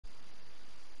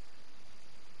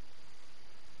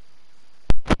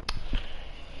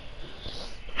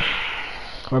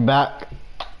We're back.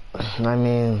 I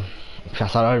mean, if I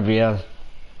saw that video,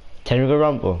 10 Royal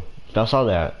Rumble. If I saw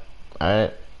that,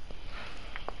 alright.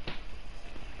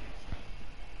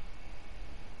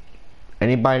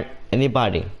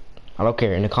 Anybody, I don't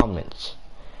care, in the comments.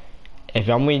 If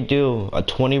y'all want me to do a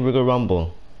 20 Royal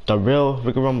Rumble, the real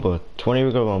Royal Rumble, 20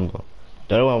 Royal Rumble.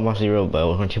 The other one wants to be real, but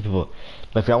we're 2 people.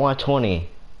 But if y'all want 20,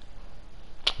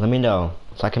 let me know,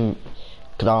 so I can.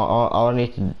 Cause all I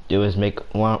need to do is make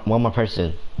one more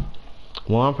person.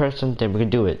 One person, then we can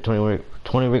do it. 20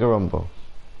 Royal Rumble.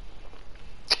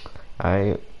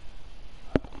 Alright.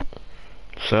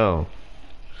 So,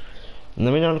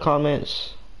 let me know in the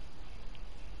comments.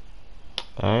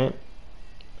 Alright.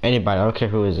 Anybody, I don't care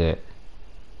who is it.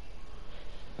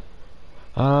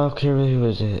 I don't care really who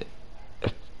is it.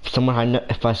 If someone I know,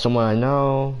 someone I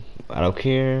know, I don't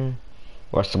care.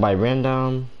 Or somebody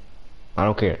random, I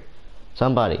don't care.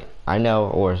 Somebody I know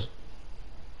or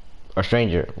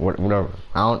stranger, whatever.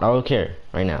 I don't care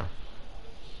right now.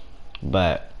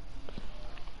 But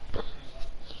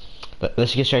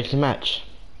let's get straight to the match.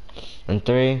 In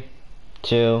 3,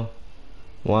 2,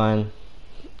 1.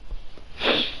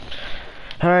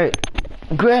 Alright,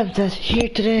 Grabs us here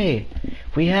today.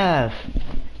 We have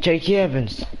J.K.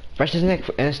 Evans versus Nick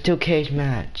in a steel cage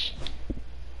match.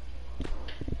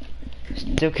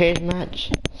 Steel cage match,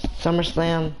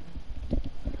 SummerSlam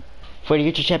for the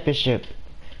YouTube Championship.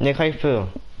 Nick, how you feel?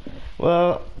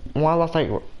 Well, when I lost like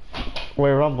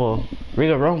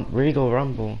Regal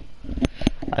Rumble,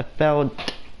 I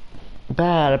felt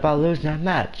bad about losing that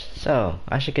match. So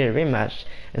I should get a rematch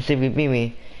and see if he beat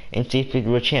me and see if he's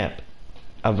real champ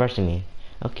versus me.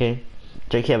 Okay,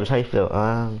 J.K. Evans, how you feel?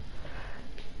 I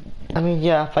mean,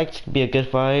 yeah, I think it could be a good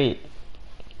fight.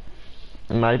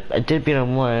 I did beat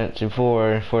him once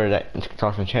before for that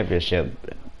Intercontinental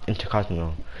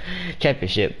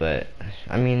Championship, but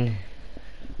I mean,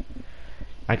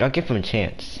 I'll give him a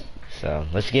chance. So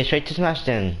let's get straight to smash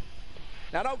then.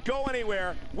 Now don't go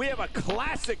anywhere. We have a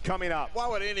classic coming up. Why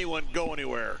would anyone go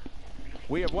anywhere?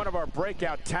 We have one of our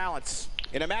breakout talents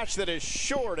in a match that is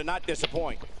sure to not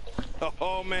disappoint.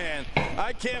 Oh man,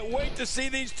 I can't wait to see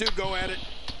these two go at it.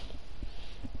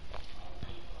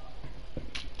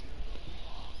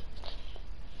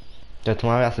 So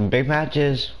tomorrow we got some big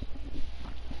matches,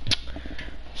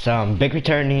 some big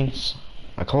returnings,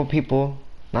 a couple people,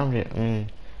 not really, I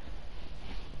mean,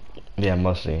 yeah,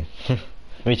 mostly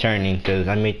returning, because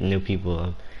I made new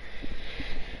people,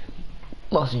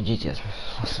 mostly GTS,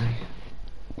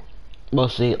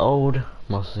 mostly old,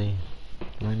 mostly,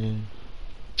 I mean,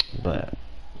 but,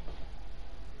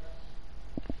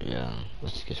 yeah,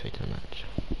 let's get straight to the match.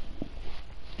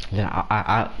 Then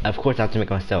I of course I have to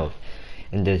make myself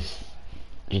in this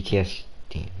GTS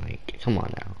team. Like, come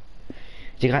on now.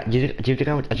 Do you think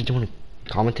I just want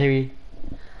commentary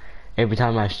every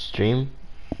time I stream?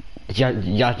 Y'all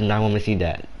do not want me to see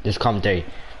that. Just commentary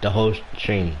the whole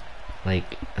stream.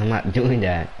 Like, I'm not doing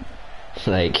that.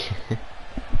 Like,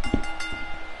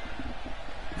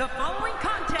 the following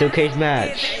contest steel cage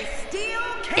match. is a steel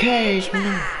cage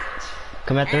match.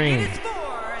 Come at the ring.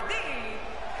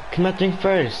 Come at the ring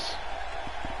first.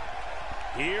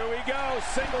 Here we go,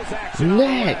 singles action.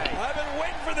 Nick, I've been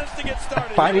waiting for this to get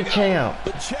started. fighting champ.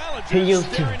 He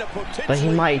used to, to, but he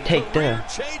might take the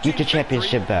YouTube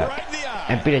Championship back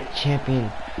and be the champion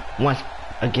once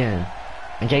again.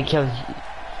 And J.K.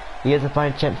 he is a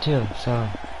fighting champ too, so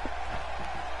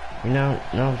we know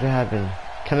what's gonna happen.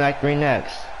 Come back ring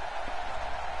next.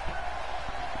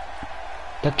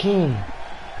 The king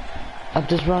of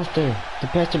this roster, the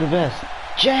best of the best,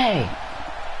 Jay,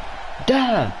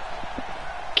 the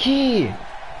Key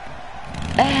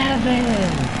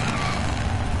Evans.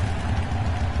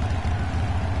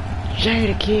 Jay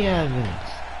the Key Evans.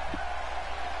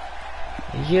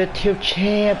 YouTube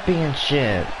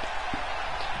Championship.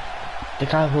 The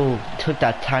guy who took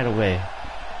that title away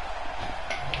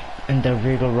in the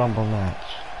Regal Rumble match.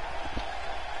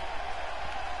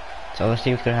 So let's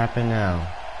see what's gonna happen now.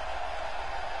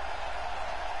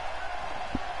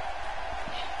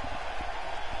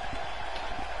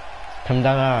 Come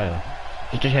down the aisle.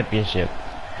 It's the championship.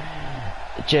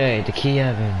 Jay, the Key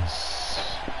Evans.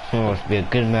 Oh, it's be a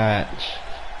good match.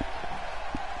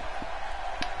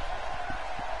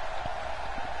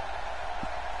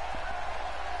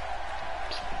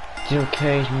 Steel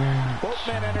cage match. Both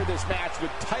men enter this match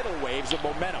with tidal waves of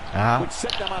momentum, which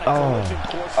set them on a collision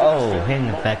course. Hitting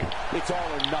the back. It's all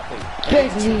or nothing.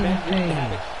 Big knee in the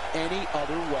face. Any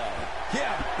other way.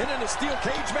 Yeah, and in a steel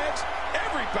cage match,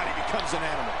 everybody becomes an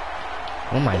animal.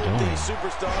 What am I doing?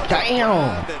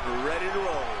 Damn!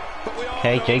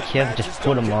 Okay, J.K. just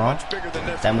put him off.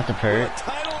 That must have hurt.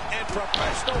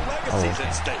 professional legacies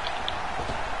at stake.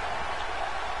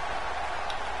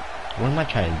 What am I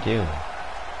trying to do?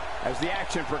 As the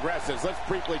action progresses, let's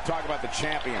briefly talk about the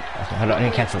champion. Hold on,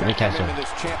 let me cancel. In this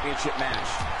championship match.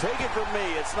 Take it from me,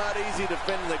 it's not easy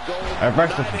defending the gold.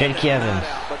 Reversal for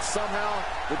Wwe2k17. But somehow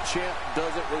the champ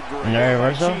doesn't regret. No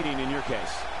reversal? Cheating in your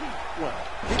case. Well,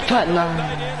 Cut line.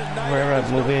 Wherever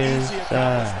move is.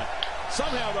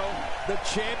 Somehow though, the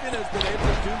champion has been able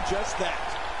to do just that.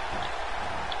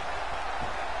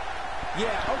 Yeah,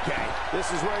 okay.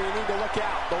 This is where you need to look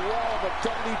out. The wall of a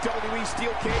WWE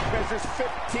steel cage measures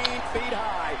 15 feet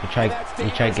high. We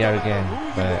try to get out again,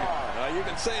 but You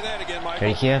can say that again, Michael.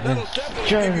 Wwe2k17 That'll definitely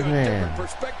give you a German. different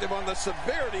perspective on the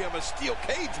severity of a steel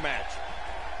cage match.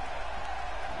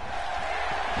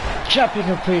 Jumping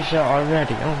completion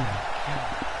already. Oh my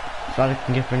god. Thought I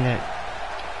can get for net.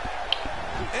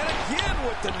 And again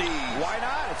with the knee. Why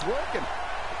not? It's working.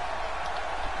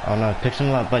 Oh no, picks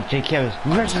him up, but Wwe2k17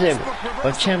 reverses it.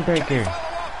 But chin breaker.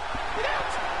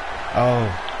 Oh.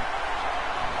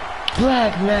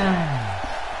 Black man.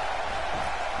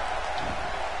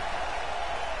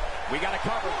 We got a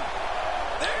cover.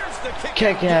 There's the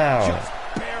Kick out. Just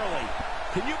barely.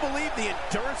 Can you believe the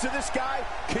endurance of this guy?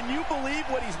 Can you believe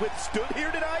what he's withstood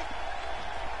here tonight?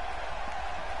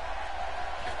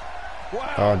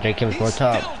 Wow. Oh, Wwe2k17's going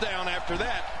top. Still down after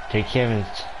that.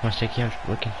 Wwe2k17's what's Wwe2k17's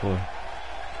looking for?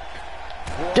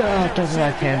 Duh, doesn't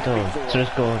like handle. So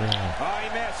let's go there. Oh, he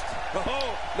missed.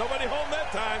 Oh, nobody home that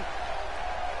time.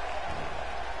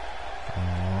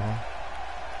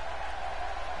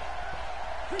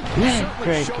 Neck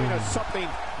Certainly showing breaker. us something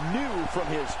new from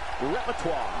his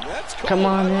repertoire. That's cool. Come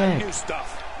on, I like Nick. new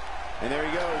stuff. And there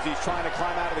he goes. He's trying to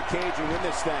climb out of the cage and win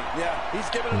this thing. Yeah, he's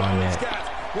giving it Come all on, he's Nick. got.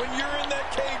 When you're in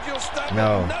that cage, you'll stop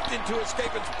No. at nothing to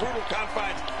escape its brutal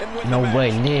confines and win No the match.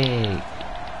 way, Nick.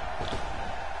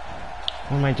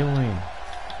 What am I doing?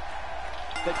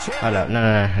 The Hold up,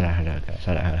 no, hold up, guys.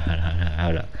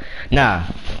 Hold up. Nah.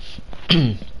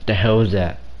 The hell was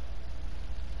that?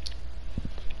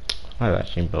 My bad,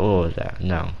 but what was that?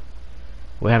 No.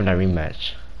 We're having a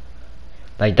rematch.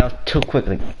 Like, that was too quick.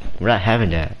 Like, we're not having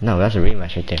that. No, that's a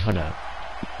rematch right there. Hold up.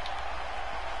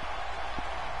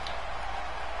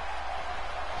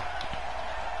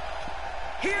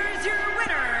 Here's your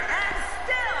winner and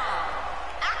still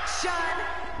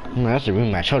action. No, that's a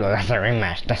rematch. Hold on, that's a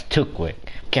rematch. That's too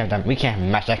quick. We can't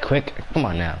match that quick. Come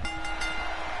on now.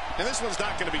 And this one's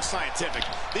not going to be scientific.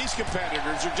 These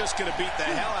competitors are just going to beat the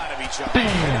hell out of each other. Bam!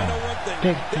 And I know one thing,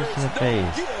 Big there kick is in the no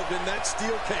face. give in that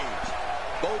steel cage.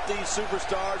 Both these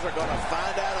superstars are going to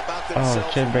find out about Oh,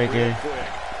 themselves chin breaker. real quick.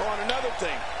 Oh, and another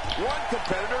thing, one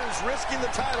competitor is risking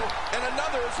the title, and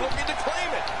another is looking to claim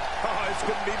it. Oh, this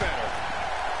couldn't be better.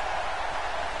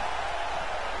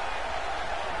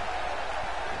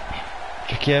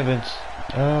 Wwe2k17's.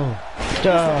 Oh.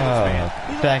 Duh.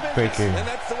 Backbreaker. And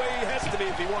that's the way he has to be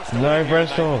if he wants to No win here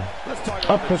reversal. tonight. Let's talk about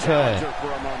the Uppercut. challenger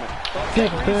for a moment.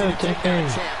 Big Easy boom to to the take down a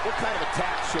face. champ. What kind of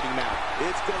attack should he mount?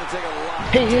 It's going to take a lot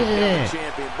He to take hit down the it.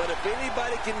 champion, but if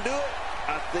anybody can do it,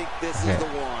 I think this is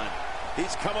the one.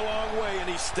 He's come a long way, and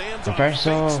he stands on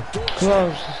Reversal. fate's doorstep,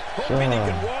 Close. hoping he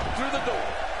can walk through the door.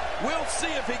 We'll see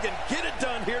if he can get it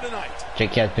done here tonight.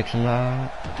 Wwe2k17 picks him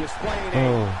up. Displaying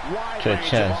Oh, a wide to the range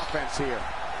chest. of offense here.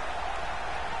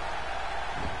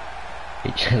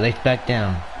 He lays back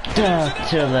down. Duh,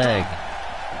 to the leg.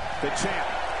 The champ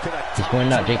to the He's top.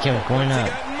 going up. Wwe2k17's going What's he up.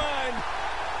 got in mind?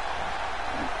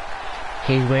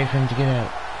 He's waiting for him to get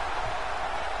out.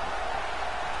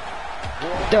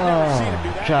 Well, I've never seen him do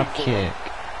Duh. that Drop before. kick.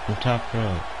 From top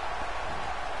rope.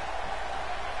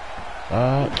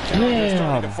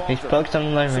 Damn. He's focused on the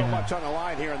leg So right now. much on the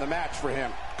line here in the match for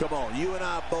him. Come on, you and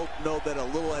I both know that a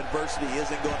little adversity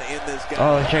isn't going to end this guy.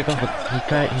 Oh, he tried to go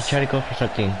for, he tried to go for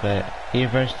something, but he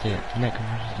reversed it. The neck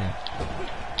reversed it.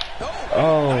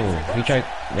 Oh, he tried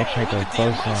to go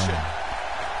close on.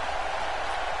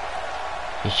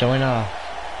 He's showing off.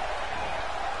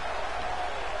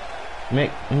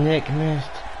 Nick missed.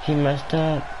 He messed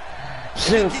up.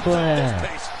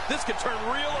 Suplex. This could turn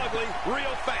real ugly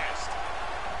real fast.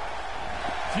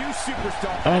 Few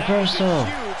superstars. Reversal.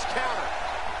 Huge counter.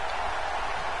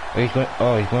 He's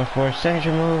going for a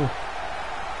signature move.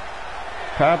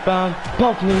 Power bomb.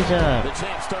 Both knees The up.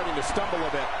 champ's starting to stumble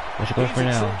a bit. What's he going for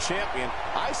He's a now? true champion.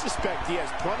 I suspect he has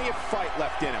plenty of fight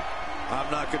left in him. I'm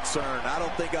not concerned. I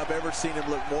don't think I've ever seen him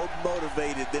look more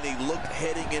motivated than he looked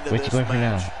heading into What's he this going for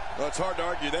match. now? Well, it's hard to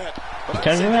argue that. But He's I'd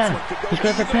turning say this around. one could go He's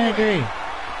going for either way. pedigree.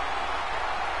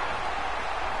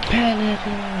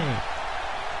 Pedigree.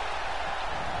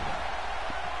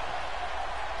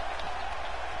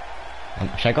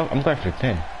 Should I go? I'm going for the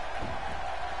pin.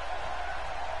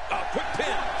 A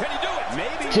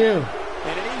 2.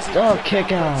 And an easy Oh,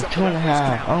 kick out. up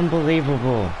 2.5.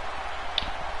 Unbelievable.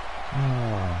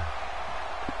 Oh.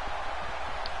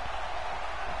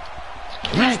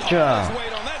 Leg drop.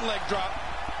 Weight on that leg drop.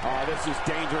 Oh, this is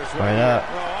dangerous. Right up.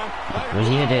 We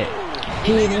hit it.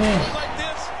 He missed. Like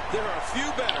this, there are a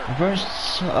few better.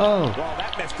 Reverse. Oh. Well,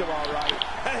 that missed him all right.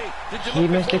 Hey, did you He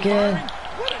look missed before again. firing?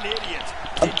 What an idiot.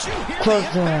 Did you hear Close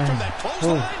the impact from line. that Oh.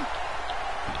 clothesline?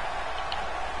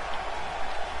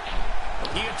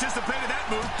 He anticipated that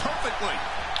move perfectly.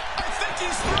 I think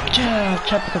he's through. Yeah,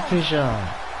 triple completion.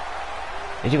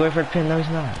 Is he going for a pin? No, he's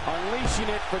not. Unleashing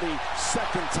it for the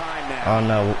second time now. Oh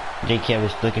no, JK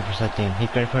was looking for something. He's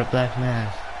going for a black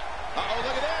mask. Uh-oh, look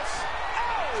at this.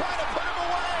 Oh, trying to put him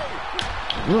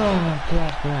away. Whoa,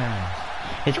 black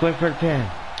mask. He's going for a pin.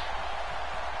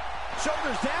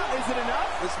 Shoulders down, is it enough?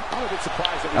 I'm a bit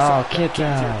surprised that we Oh, saw kick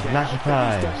that out. Ken. Not I don't think he's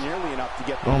surprised. done nearly enough to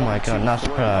get the Oh my 1, god, 2, not 3.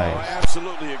 Oh, I surprised.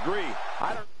 absolutely agree.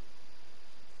 I don't.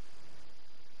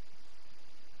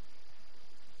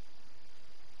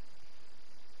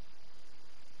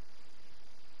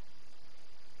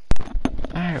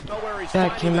 Alright, know where he's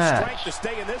back to finding the match. strength to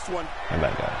stay in this one. My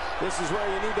bad, guys. This is where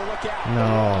you need to look out.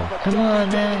 No. The Come on,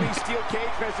 WWE man. steel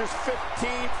cage measures 15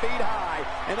 feet high,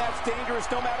 and that's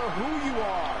dangerous no matter who you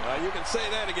are. You can say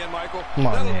that again, Michael. Come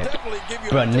on, That'll Nick. definitely give you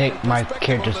Bro, a Nick, different my perspective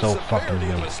character's on the so fucking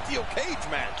severity of weak. a steel cage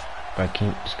match. Bro,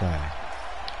 keep this guy.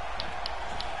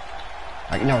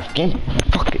 Like, no, this game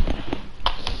fucking.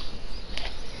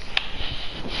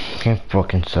 This game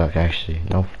fucking sucks, actually.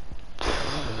 No.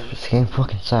 This game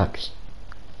fucking sucks.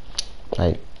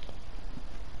 Like.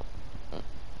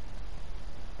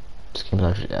 This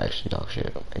game's actually dog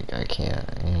shit. Like, I can't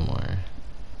anymore.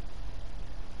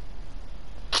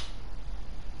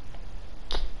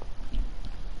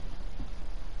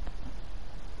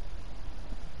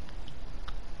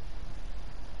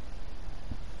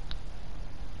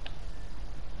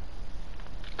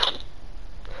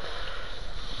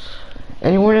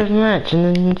 And he won his match,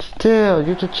 and then still,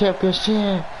 you're the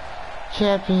championship.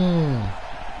 Champion.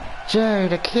 Jay,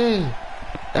 the key.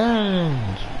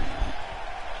 And.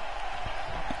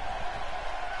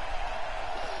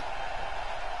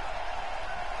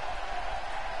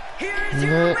 Here's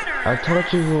your Nick, winner. I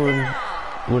told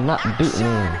you would not beat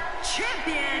me.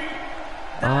 Champion.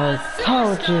 I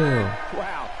told you.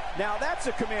 Wow, now that's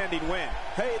a commanding win.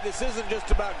 Hey, this isn't just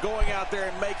about going out there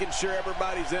and making sure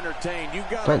everybody's entertained. You've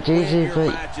got But to win JJ, your but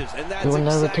matches, and that's you will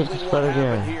never exactly take this what spot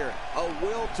happened again. here. A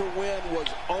will to win was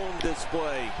on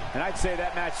display. And I'd say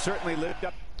that match certainly lived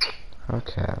up.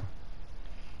 Okay.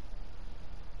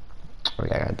 Oh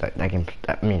yeah, that game.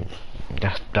 I mean,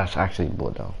 that's actually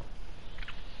bull though.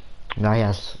 Now he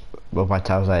has both my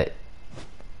titles. Like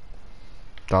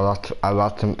I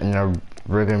lost him in a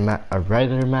regular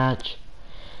match,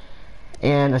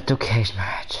 and a steel cage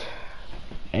match.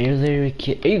 Are you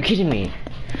literally are you kidding me?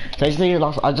 So I just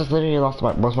literally lost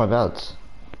most of my belts.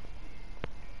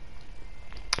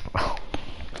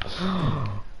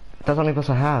 That's only plus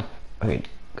I have. Okay,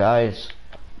 guys.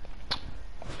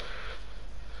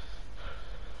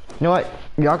 You know what?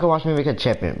 Y'all can watch me make a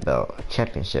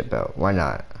championship belt. Why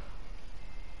not?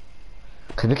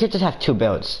 Cause we could just have 2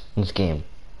 belts in this game.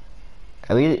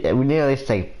 We need at least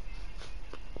like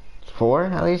 4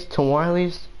 at least, 2 more at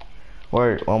least,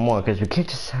 or 1 more. Cause we can't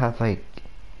just have like,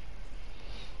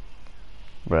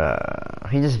 bruh.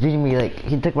 He just beat me like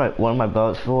he took one of my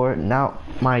belts for now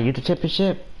my YouTube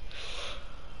championship.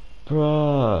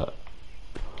 Bruh,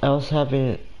 I was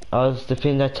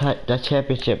defending that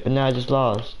championship, and now I just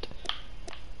lost.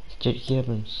 Jake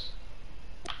Gibbons.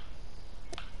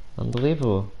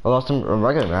 Unbelievable. I lost him a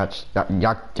regular match.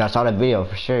 Y'all saw that video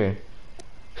for sure.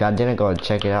 If y'all didn't, go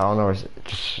check it out. I don't know where,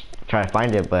 just try to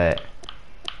find it, but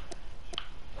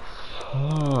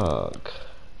fuck.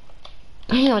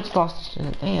 Damn, I just lost this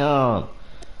shit. Damn.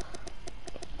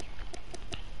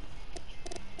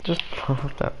 Just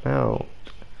lost that belt.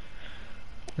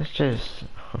 It's just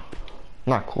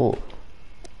not cool.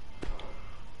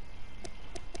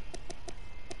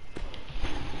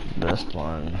 This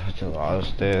one, you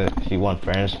lost it. If you won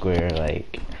fair and square,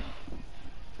 like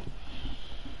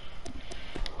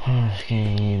this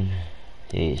game,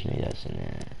 jeez, me doesn't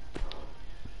it?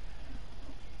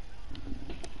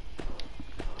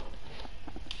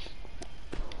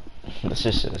 Let's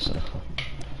just this.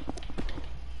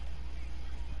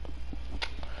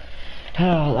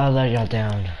 I'll let y'all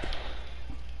down.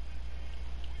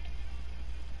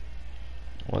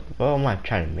 What am I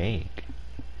trying to make?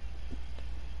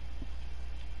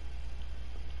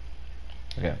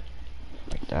 Okay,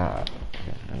 like that.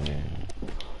 Okay,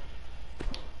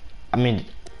 I mean,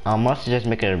 I must just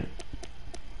make a,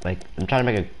 like, I'm trying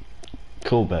to make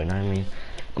cool belt, you know what I mean?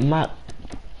 I'm not,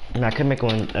 I could make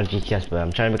one of GTS, but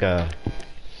I'm trying to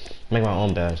make my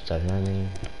own belt and stuff, you know what I mean?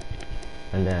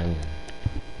 And then,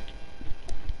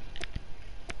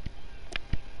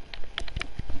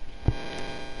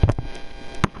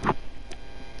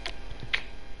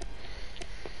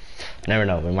 never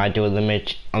know, we might do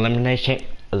elimination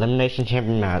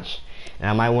champion match, and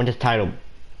I might win this title,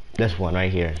 this one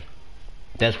right here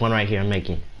I'm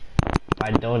making. If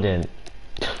I don't, then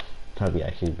that'd be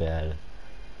actually bad.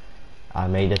 I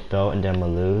made this belt and then I'm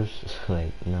gonna lose.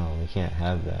 Like, no, we can't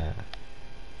have that.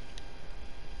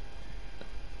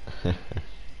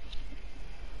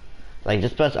 Like,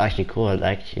 this belt's actually cool. I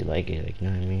actually like it. Like, you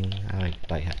know what I mean? I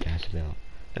like have to have this belt.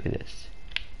 Look at this.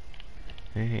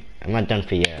 Alright, I'm not done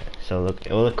for yet. So look,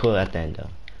 it will look cool at the end though.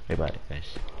 Wait about it,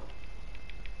 guys.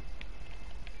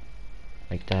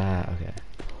 Like that. Okay.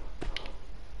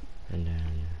 And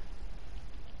then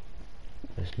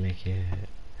let's make it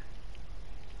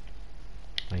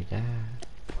like that.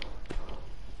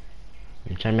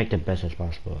 I'm trying to make the best as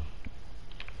possible.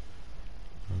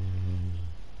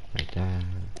 Like that.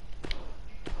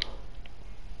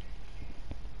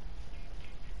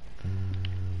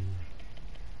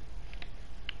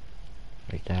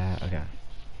 Like that. Okay.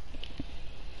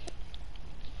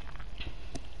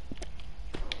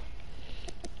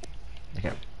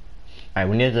 Okay. Alright,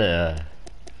 we need the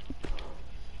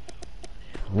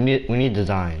we need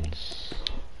designs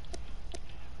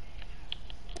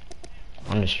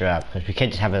on the strap, because we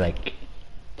can't just have it like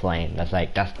plain. That's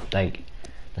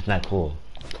not cool.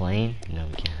 Plain? No,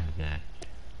 we can't have that.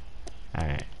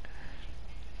 Alright.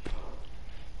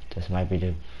 This might be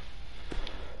the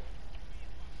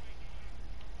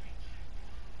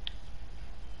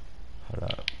hold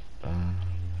up.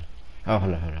 Oh,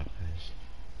 hold up, guys.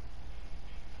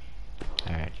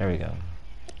 Alright, there we go.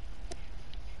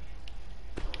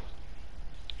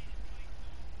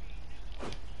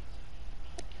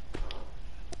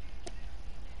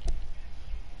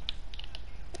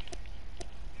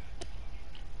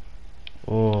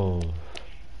 Oh.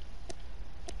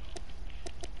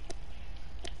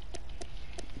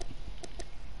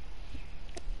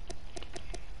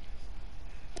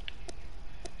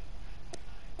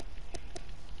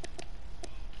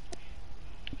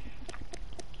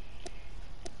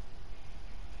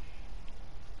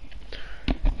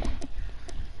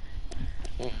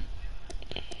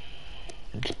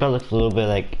 This belt looks a little bit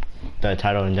like the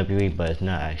title in WWE, but it's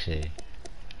not actually.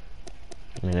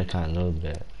 I mean, it's kind of a little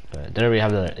bit, but they already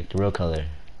have the real color.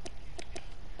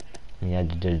 Yeah,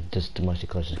 they're just the most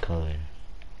closest color.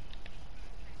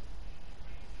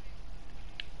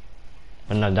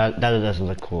 But no, that doesn't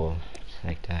look cool. It's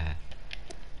like that.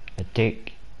 I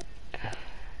think.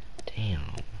 Damn.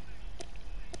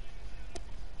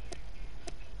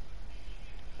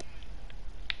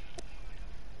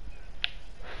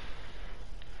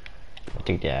 I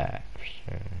think that for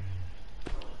sure.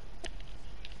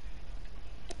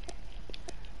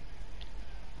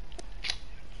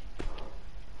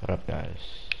 What up, guys?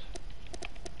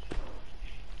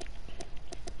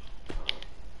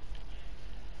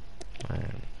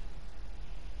 Man.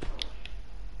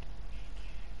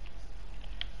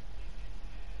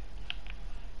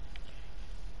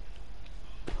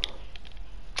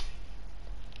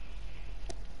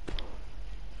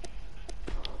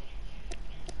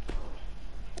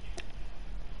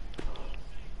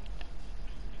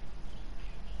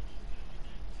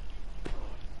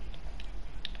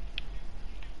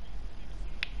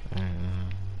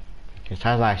 It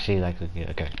sounds actually like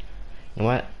okay. You know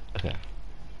what? Okay.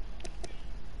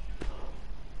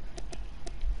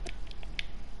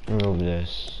 Remove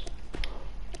this.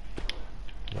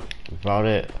 Without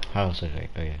it, how else is it?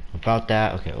 Okay. Without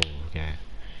that, okay. Oh, okay.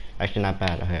 Actually, not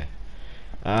bad. Okay.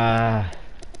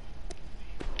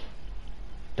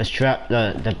 The strap,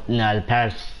 the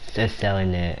pad is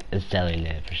selling it. It's selling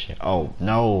it for sure. Oh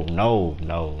no,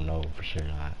 for sure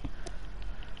not.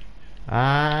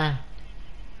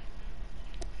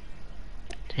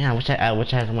 Damn, I wish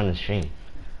I had someone to stream.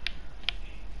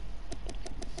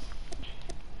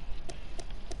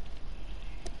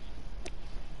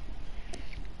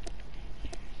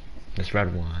 This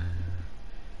red one.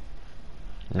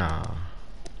 Nah.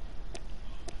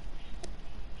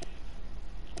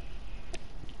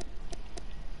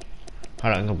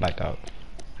 Hold on, go back up.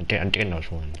 I'm taking those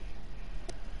one.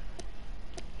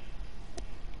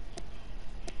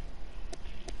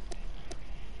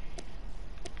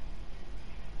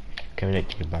 Okay, we need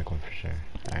to get back one for sure.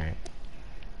 Alright.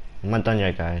 I'm not done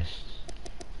yet, guys.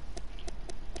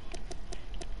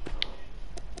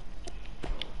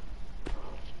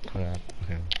 Hold up,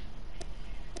 okay.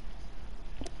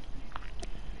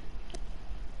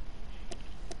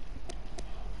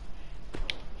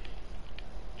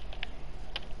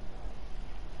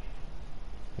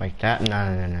 Like that?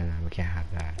 No. We can't have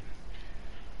that.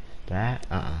 That?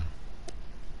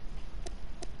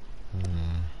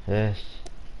 This.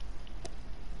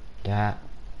 That.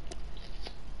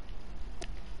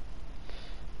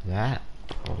 That.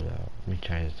 Hold up. Let me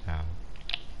try this out.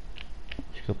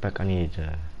 Scoop back. I need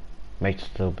to make this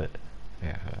a little bit.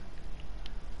 Yeah.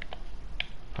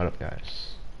 Hold up,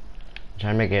 guys. I'm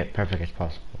trying to make it perfect as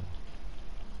possible.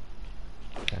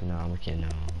 Yeah, no, we can't. No.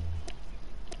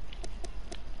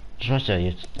 Just want to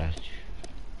use that.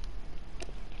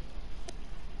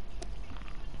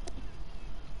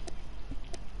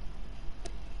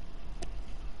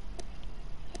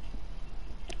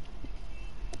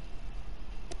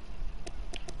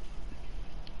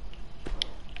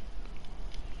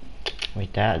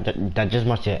 Wait, that just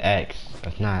must be an X.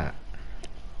 That's not.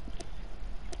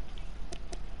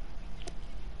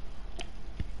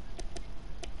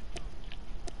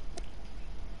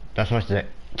 That's must be.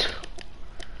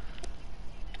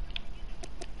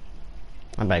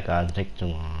 My bad, guys. Take too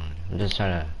long. I'm just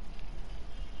trying to.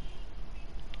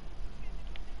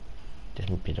 This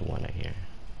would be the one right here.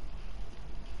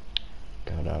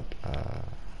 Got up.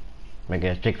 Make it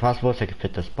as big as possible so I can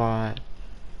fit the spot.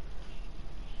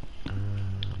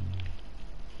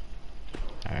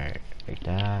 Alright, like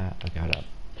that. I got up.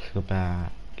 Let's go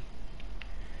back.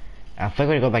 I think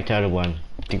we're gonna go back to the other one.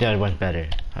 I think the other one's better.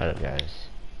 Hold up, guys.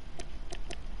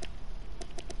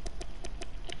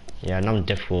 Yeah, no, I'm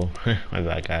difficult. My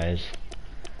bad, guys.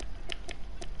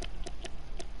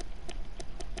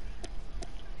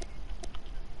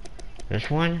 This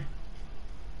one?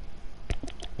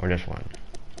 Or this one?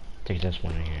 I think this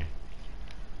one right here.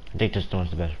 I think this one's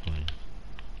the best one.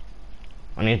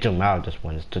 I need to zoom out this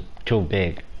one. It's too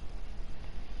big.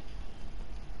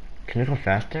 Can we go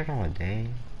faster? Oh,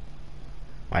 dang.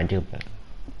 Well, I do, but...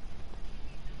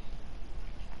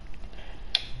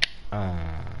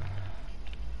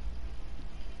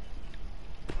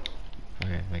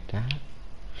 Okay, like that.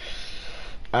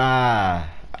 Ow.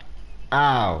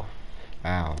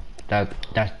 Ow. That,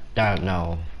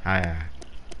 no.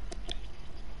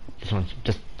 This one's,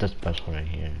 this best one right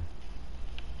here.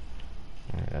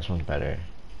 Alright, this one's better.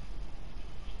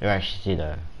 You actually see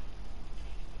the...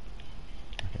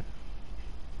 Okay.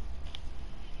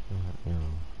 No.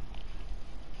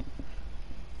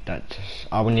 That's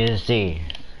all we need to see.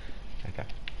 Okay.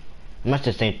 Much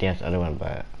the same thing as the other one,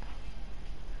 but...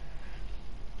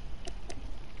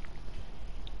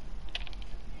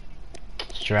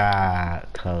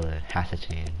 Stripe color has to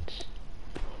change.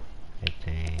 I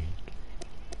think.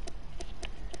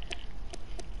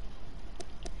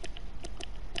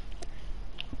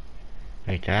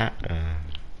 Like that.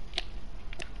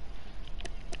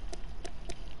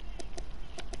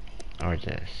 Or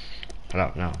this. Hold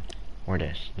up, no. Or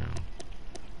this, no.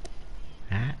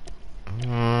 That?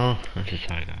 Oh, let's just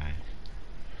try, guys.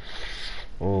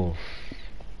 Oh,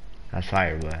 that's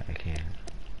fire, but I can't.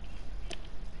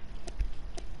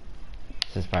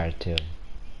 This is fire too.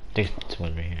 This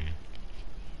one right here.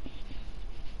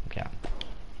 Yeah.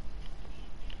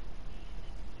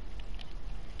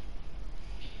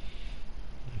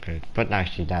 Okay, but not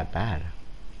actually that bad.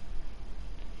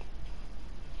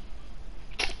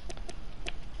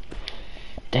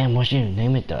 Damn, what's your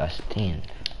name it though? Stand.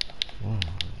 Whoa.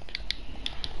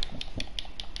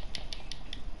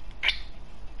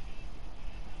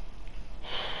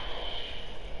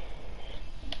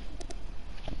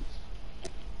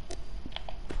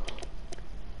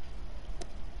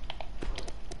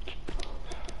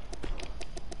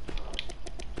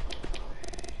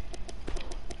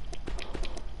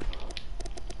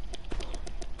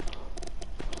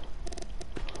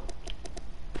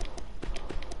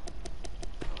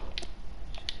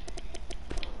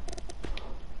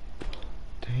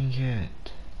 Dang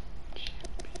it.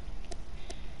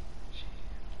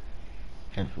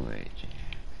 Heavyweight champ.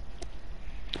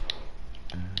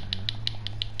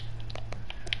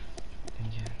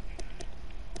 Dang it.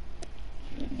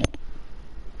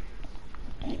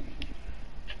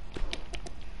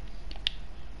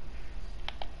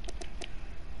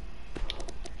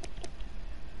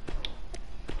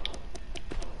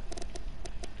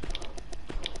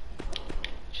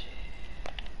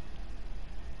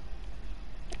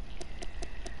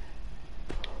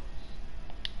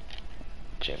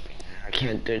 Champion. I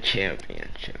can't do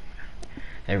championship.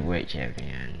 Heavyweight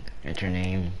champion. Enter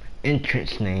name.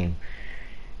 Entrance name.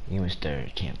 You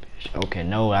Mr. Championship. Okay,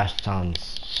 no, that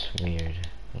sounds weird.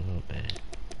 A little bit.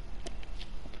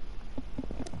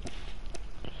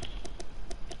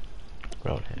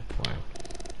 Roadhead. Wow.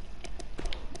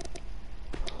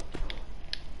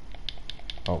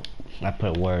 Oh, I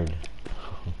put word.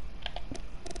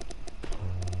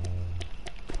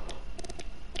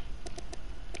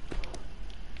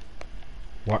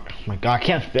 What? Oh my god, I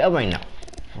can't spell right now.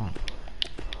 Fuck.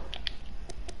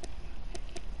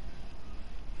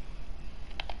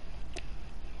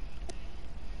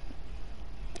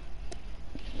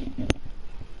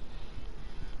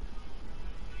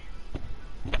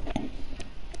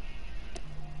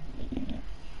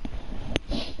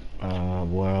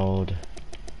 World.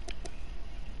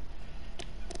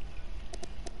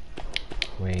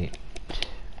 Wait.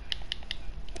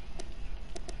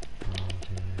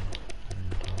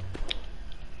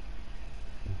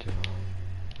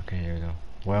 Okay, there we go.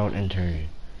 World Enter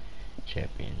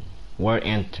Champion. World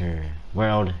Enter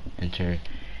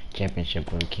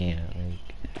Championship. We can't. Like,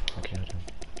 okay,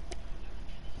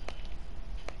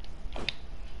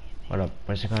 what up?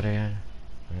 What's it called again?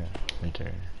 Okay,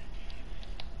 enter.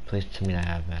 Please tell me I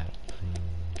have that.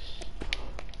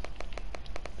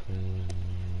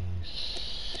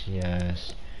 Please.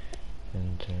 Yes.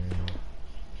 Enter.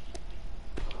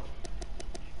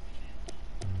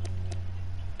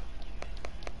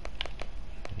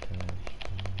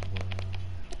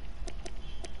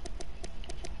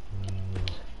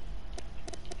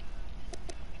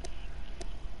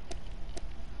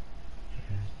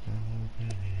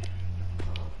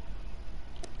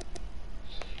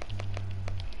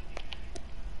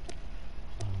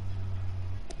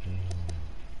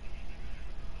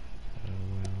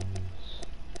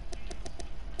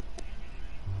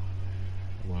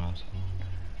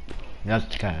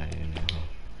 That's kind of, you know.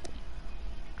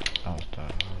 I'll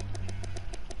start.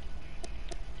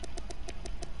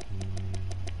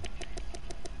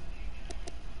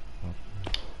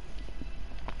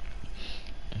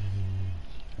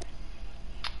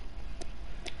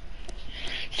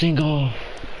 Single.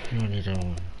 No need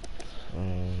to.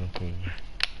 Okay.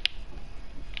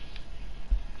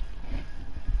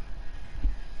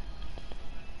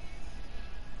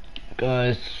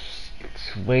 Guys,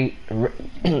 wait.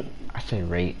 I said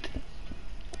rate.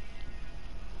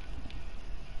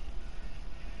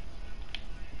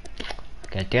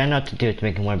 Okay, I think I know what to do to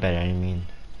make it more better. I mean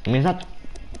it's not.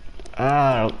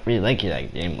 I don't really like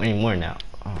that game anymore now.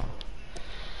 Oh,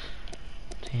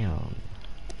 damn.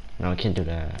 No, I can't do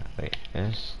that. Wait,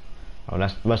 this. Oh,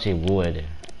 that's mostly wood.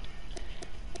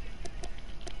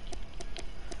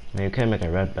 Maybe you could make a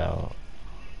red belt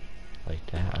like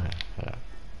that. Okay, hold up.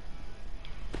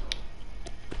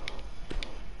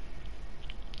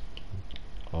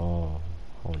 Oh,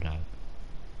 hold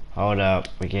up,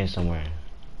 we're getting somewhere.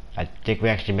 I think we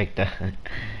actually make the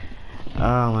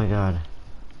oh my god.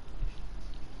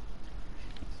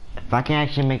 If I can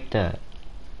actually make the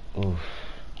oof.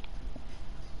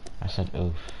 I said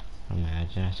oof.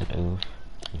 Imagine I said oof.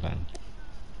 Okay.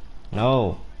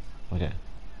 No. Okay.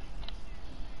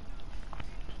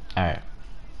 Alright.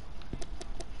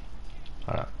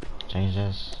 Hold up. Change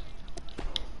this.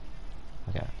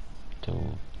 Okay.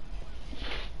 To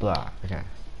blah. Okay.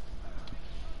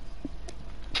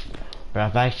 But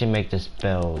if I actually make this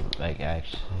build, like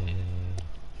actually,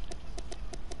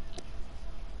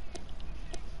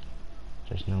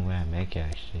 there's no way I make it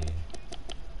actually.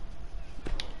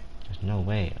 There's no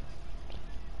way.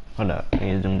 Hold up, I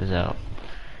need to zoom this out.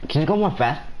 Can it go more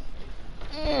fast?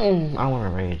 I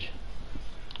want to rage.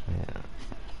 Yeah.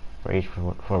 Rage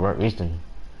for what reason?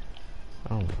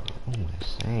 Oh, what am I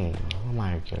saying? Why am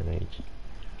I gonna rage?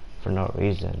 For no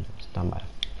reason. It's not my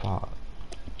fault.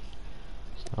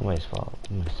 It's nobody's fault.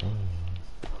 What am I saying?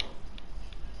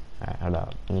 Alright, hold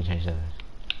up. Let me change this.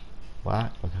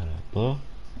 What? What kind of blue?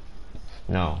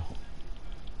 No.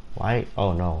 White?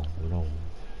 Oh no. No.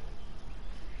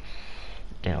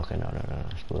 Damn, okay, no.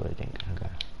 It's blue, I think. Okay.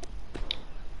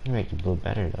 Let me make the blue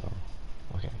better though.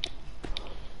 Okay.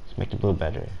 Let's make the blue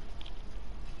better.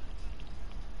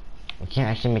 We can't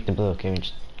actually make the blue, okay? We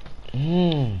just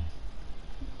damn,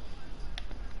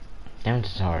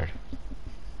 this is hard.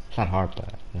 It's not hard,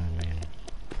 but no man.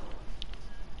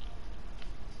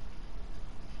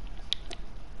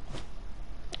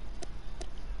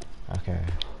 Okay.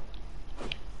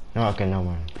 No, okay, no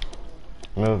more.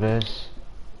 Move this.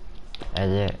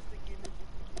 Edit.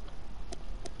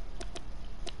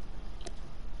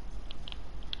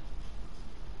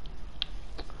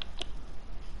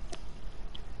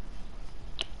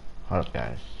 Hold up,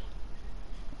 guys.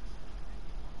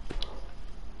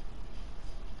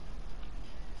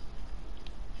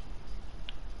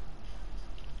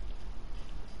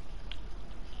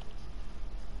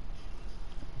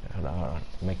 Hold on.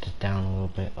 Make this down a little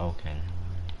bit. Okay.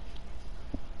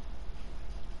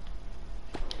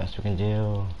 Best we can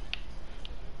do.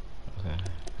 Okay.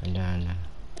 And then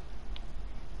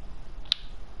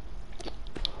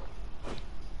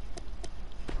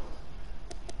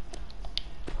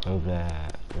move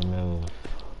that. Remove.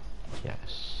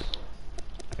 Yes.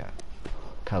 Okay.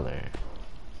 Color.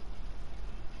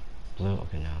 Blue.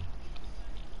 Okay, now.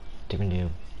 Different deal.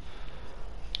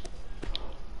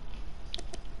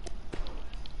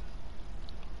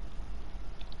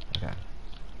 Okay.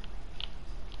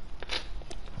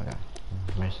 Okay.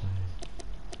 Mercy.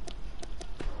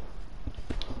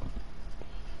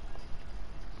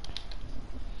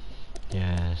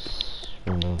 Yes.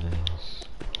 Remove this.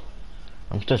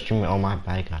 I'm still streaming all my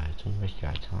bad guys. Don't waste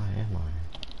your time, am I?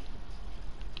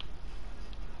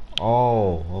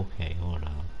 Oh, okay. Hold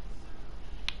up.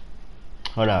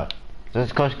 Hold up.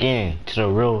 Let's go skiing to the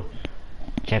real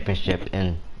championship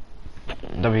in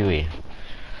WWE.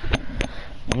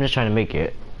 I'm just trying to make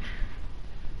it.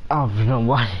 Oh, you know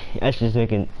what? I should just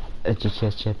make an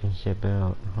SHS championship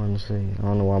belt. Honestly, I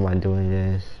don't know why I'm doing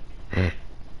this.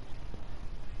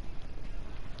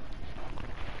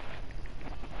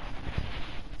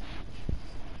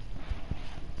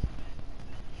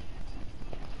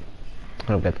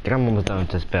 Hold up, I'm almost done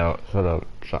with this belt. Hold up,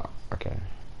 so, okay.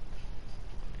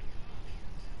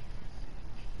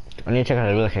 I need to check out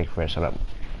the real cake first. Hold up.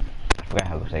 I forgot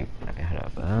how it looks like. Okay, hold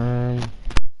up.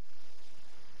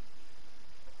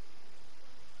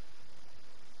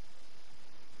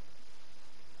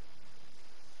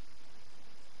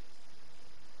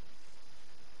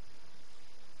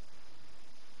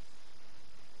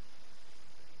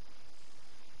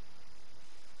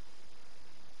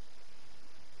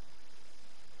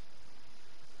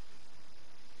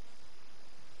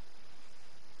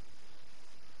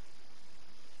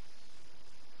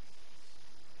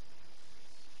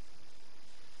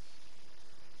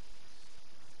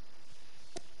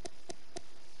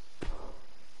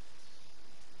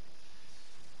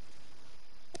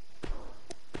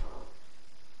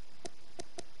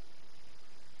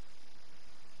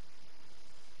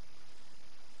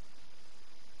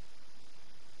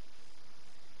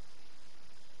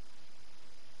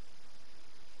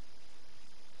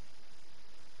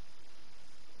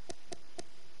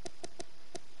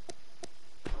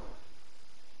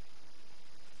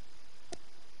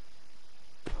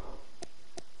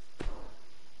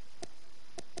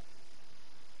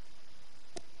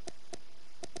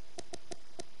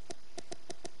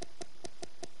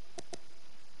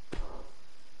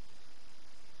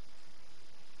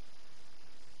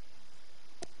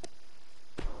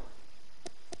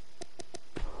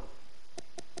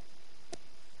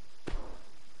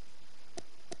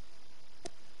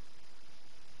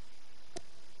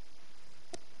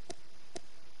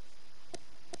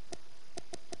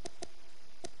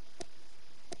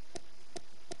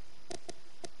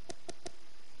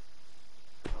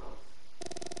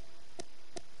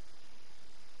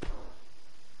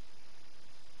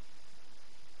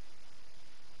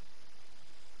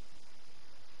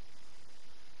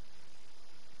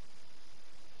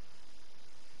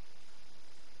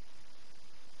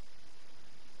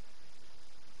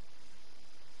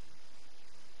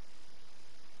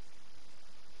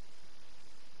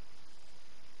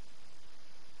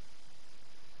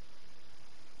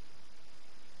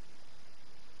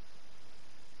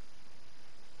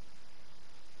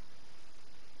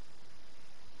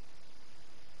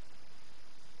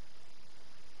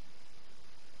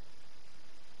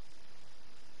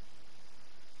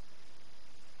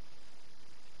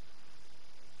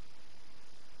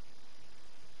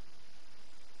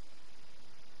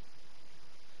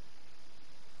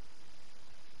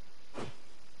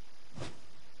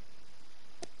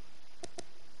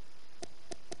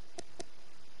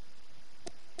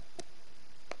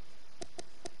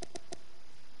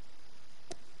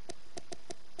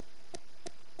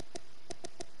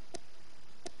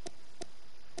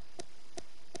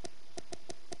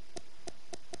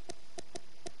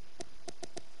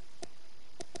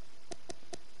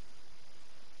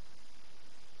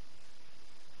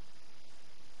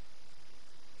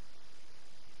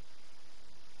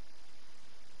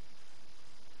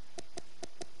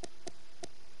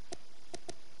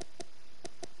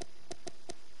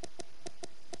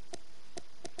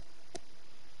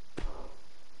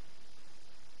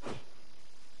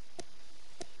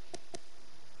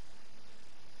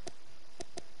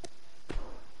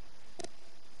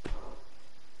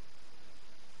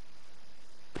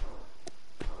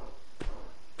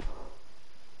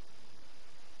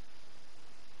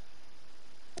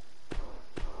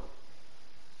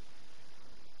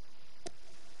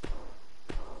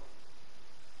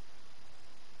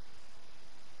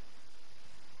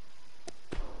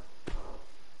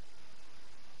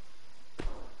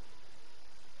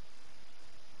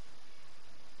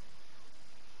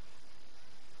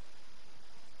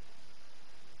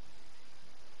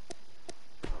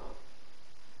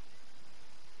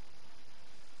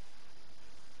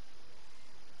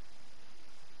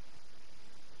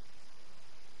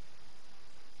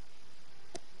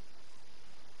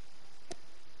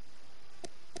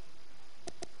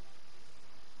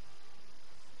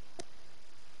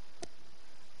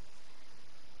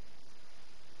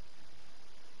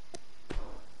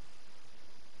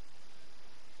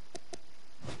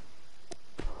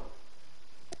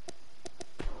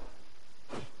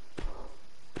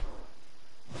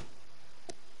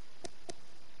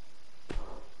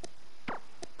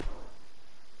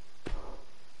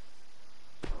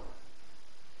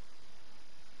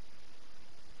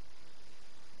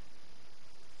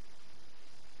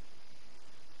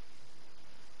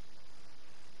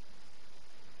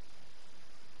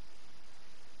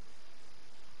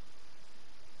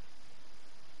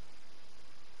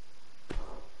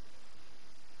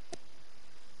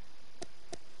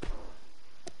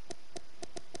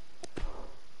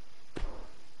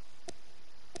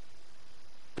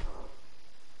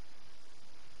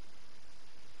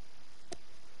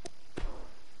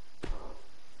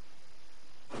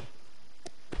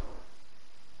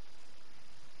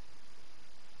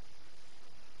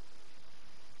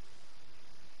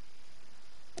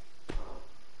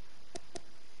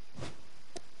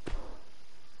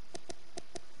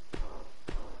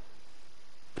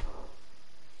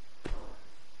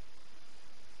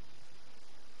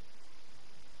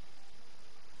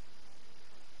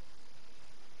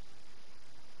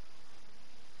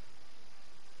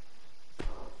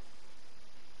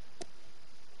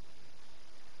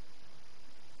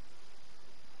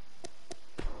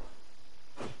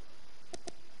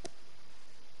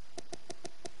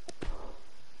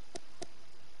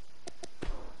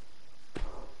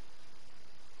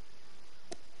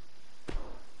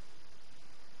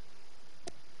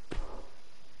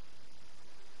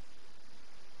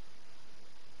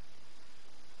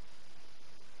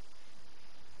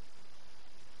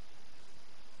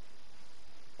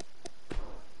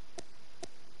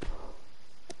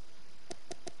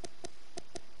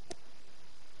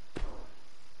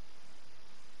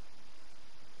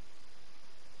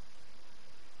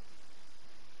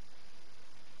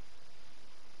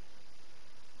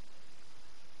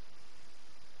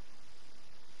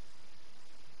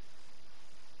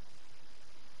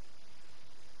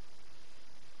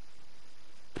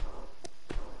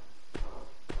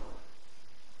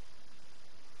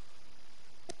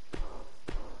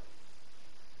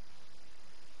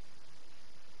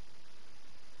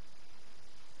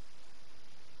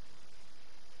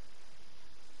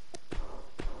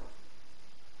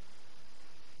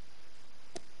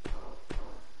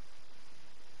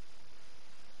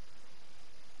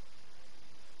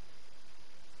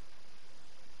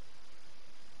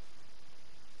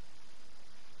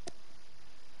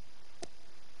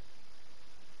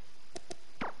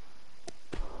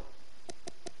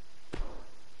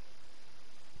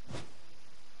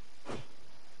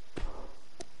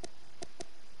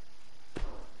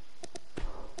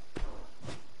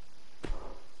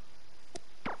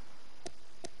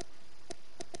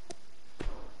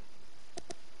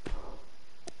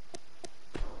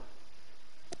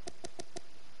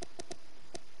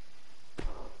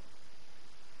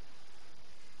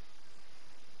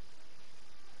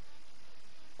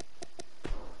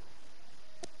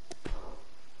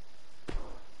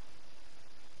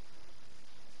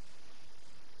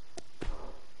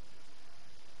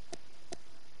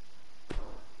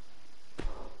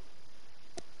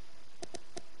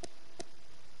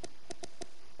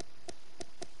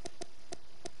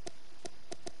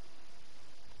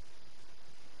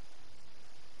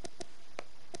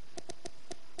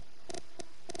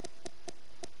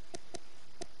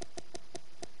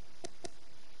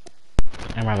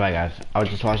 My bad, guys. I was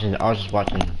just watching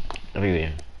the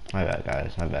video. My bad,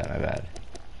 guys. My bad.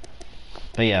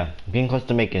 But yeah, getting close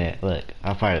to making it. Look,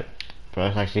 I'll fight it. But I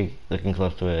was actually looking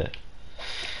close to it.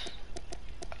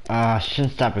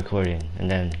 Shouldn't stop recording and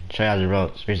then show y'all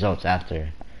the results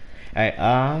after. Alright,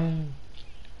 I'm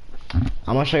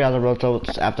gonna show y'all the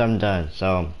results after I'm done.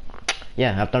 So,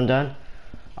 yeah, after I'm done,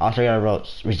 I'll show y'all the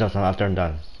results after I'm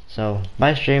done. So,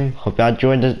 bye stream. Hope y'all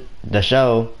enjoyed the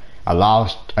show. I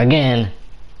lost again,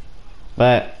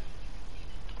 but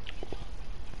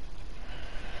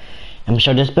I'm gonna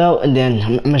show this belt, and then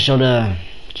I'm gonna show the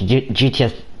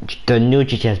GTS, the new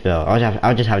GTS belt.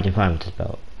 I'll just have fun with this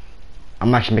belt.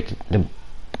 I'm actually making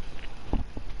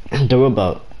the real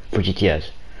belt for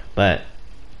GTS, but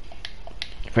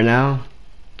for now,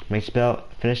 make the belt,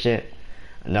 finish it,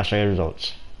 and I'll show you the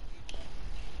results.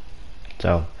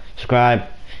 So, subscribe,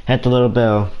 hit the little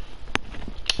bell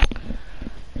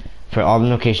for all the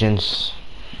notifications.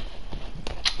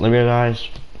 Love you guys.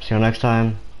 See you next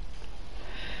time.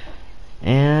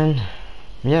 And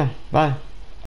yeah, bye.